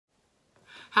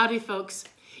Howdy, folks.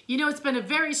 You know, it's been a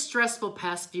very stressful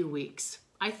past few weeks.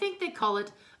 I think they call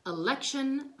it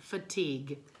election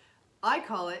fatigue. I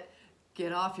call it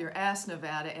get off your ass,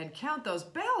 Nevada, and count those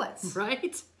ballots.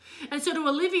 Right? And so to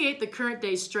alleviate the current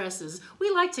day stresses,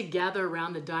 we like to gather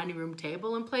around the dining room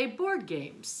table and play board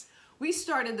games. We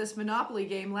started this Monopoly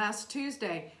game last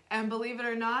Tuesday, and believe it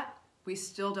or not, we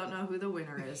still don't know who the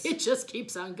winner is. It just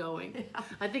keeps on going. Yeah.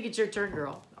 I think it's your turn,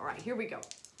 girl. All right, here we go.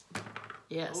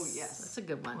 Yes. Oh, yes. That's a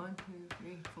good one. 1, 2,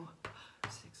 3, 4, 5,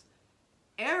 6.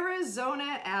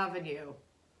 Arizona Avenue.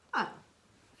 Huh.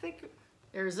 I think...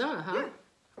 Arizona, huh? Yeah.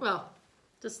 Well,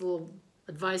 just a little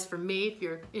advice from me if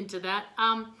you're into that.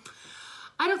 I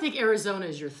don't think Arizona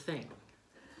is your thing.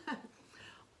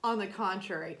 On the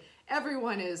contrary,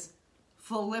 everyone is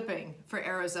flipping for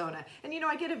Arizona. And you know,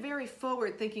 I get a very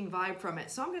forward-thinking vibe from it,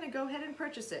 so I'm going to go ahead and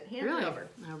purchase it. Hand it over.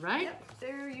 All right. Yep,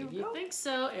 there you go. You think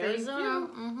so? Arizona.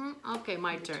 Thank you. Okay,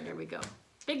 my turn. Here we go.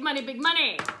 Big money, big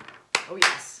money. Oh,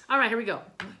 yes. All right, here we go.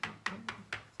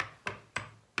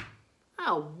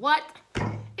 Oh, what?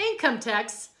 Income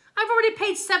tax? I've already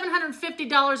paid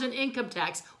 $750 in income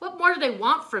tax. What more do they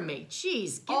want from me?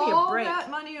 Jeez, give me a break. All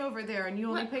that money over there, and you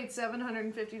only paid $750 in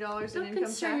income tax? Don't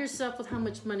concern yourself with how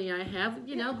much money I have.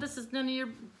 You know, this is none of your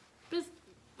business.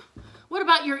 What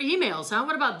about your emails, huh?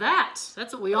 What about that?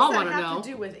 That's what we all want to know. What does that have to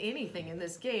do with anything in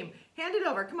this game? Hand it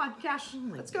over. Come on, cash.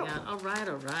 Let's go. Yeah, all right,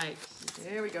 all right.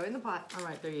 There we go, in the pot. All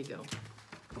right, there you go.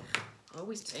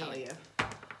 Always tell you.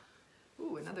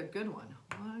 Ooh, another good one.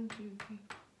 1, 2, 3,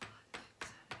 4, 5, 6,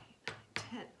 7, 8,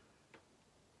 9, 10.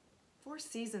 Four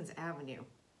Seasons Avenue.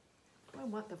 Do I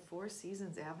want the Four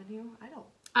Seasons Avenue? I don't.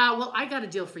 Well, I got a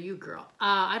deal for you, girl.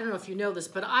 I don't know if you know this,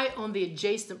 but I own the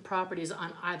adjacent properties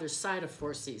on either side of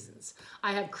Four Seasons.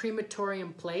 I have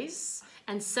Crematorium Place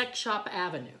and Sex Shop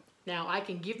Avenue. Now, I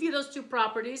can give you those two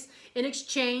properties in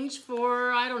exchange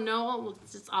for, I don't know,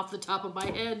 it's off the top of my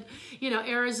head, you know,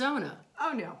 Arizona.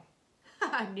 Oh, no.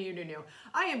 No.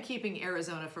 I am keeping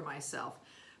Arizona for myself.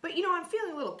 But, you know, I'm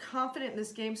feeling a little confident in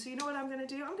this game, so you know what I'm going to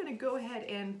do? I'm going to go ahead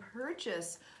and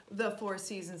purchase the Four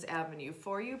Seasons Avenue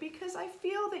for you because I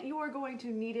feel that you are going to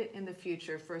need it in the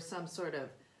future for some sort of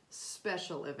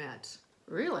special event.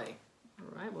 Really?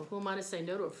 All right, well, who am I to say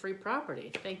no to a free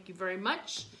property? Thank you very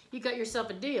much. You got yourself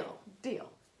a deal.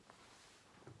 Deal.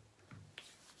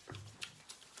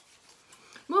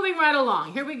 Moving right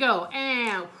along. Here we go.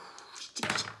 And...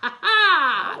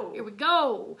 Oh. Here we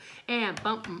go. And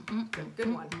bump.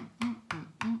 Good one.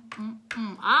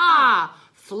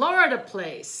 Florida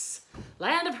Place.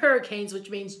 Land of hurricanes, which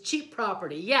means cheap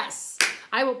property. Yes,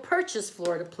 I will purchase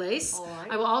Florida Place. All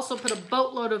right. I will also put a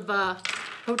boatload of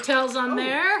hotels on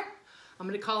there. I'm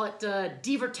going to call it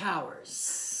Deaver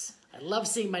Towers. I love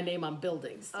seeing my name on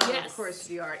buildings. Yes. Of course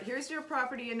you are. Here's your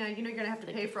property, and you know you're going to have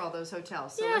to pay for all those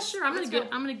hotels. So yeah, sure. I'm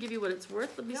going to give you what it's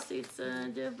worth. Let me see. It's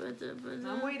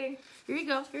I'm waiting. Here you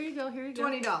go.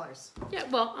 $20. Yeah,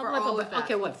 well, for all of that.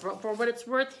 Okay, what? For what it's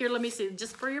worth, here, let me see.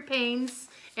 Just for your pains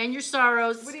and your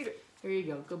sorrows. What do you do? Here you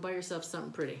go. Go buy yourself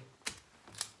something pretty.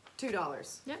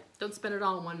 $2. Yeah, don't spend it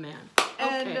all on one man.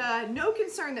 And okay. No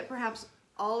concern that perhaps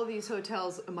all of these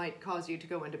hotels might cause you to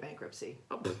go into bankruptcy.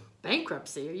 Oh,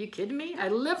 bankruptcy? Are you kidding me? I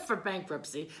live for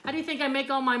bankruptcy. How do you think I make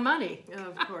all my money?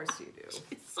 Of course you do.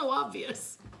 It's so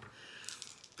obvious.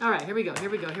 All right, here we go. Oh,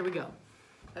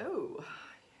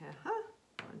 yeah. 1,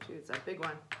 2, it's a big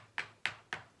one.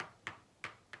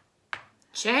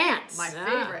 Chance. My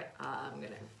favorite. I'm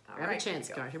going to... Grab a chance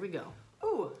card. Here we go.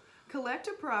 Oh, collect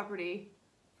a property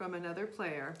from another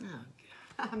player. Oh,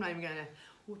 God. I'm not even going to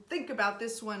think about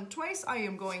this one twice. I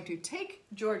am going to take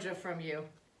Georgia from you.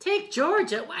 Take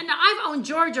Georgia? Now, I've owned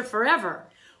Georgia forever.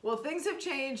 Well, things have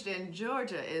changed, and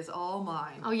Georgia is all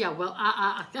mine. Oh, yeah, well,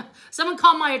 someone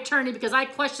call my attorney because I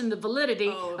question the validity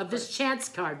of this chance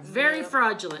card. Very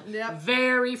fraudulent. Yep.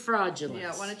 Very fraudulent.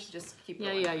 Yeah, why don't you just keep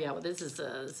going? Yeah. Well, this is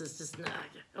just,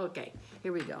 okay,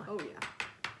 here we go. Oh, yeah.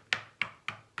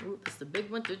 Ooh, that's the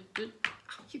big one.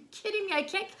 Are you kidding me? I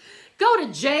can't go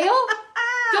to jail?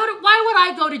 Why would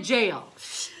I go to jail?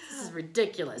 This is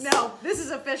ridiculous. No, this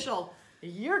is official.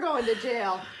 You're going to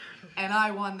jail. And I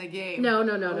won the game. No.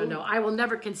 I will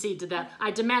never concede to that.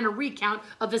 I demand a recount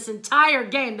of this entire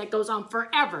game that goes on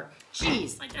forever.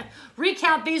 Jeez.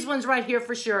 Recount these ones right here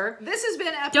for sure. This has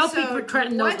been episode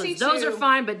 22. Those are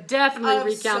fine, but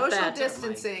definitely recount that. Social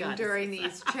distancing during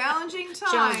these challenging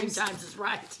times. Challenging times is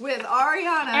right. With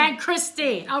Ariana and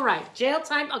Christine. All right, jail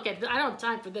time. Okay, I don't have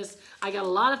time for this. I got a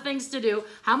lot of things to do.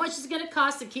 How much is it going to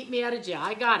cost to keep me out of jail?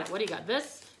 I got it. What do you got?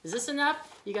 This? Is this enough?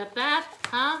 You got that?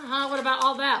 Huh? What about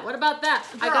all that? What about that?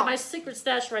 I got my secret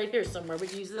stash right here somewhere. We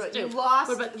can use this too. You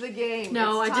lost the game.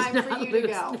 No, it's I did time not for you lose. to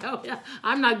go. No, yeah.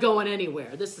 I'm not going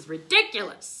anywhere. This is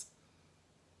ridiculous.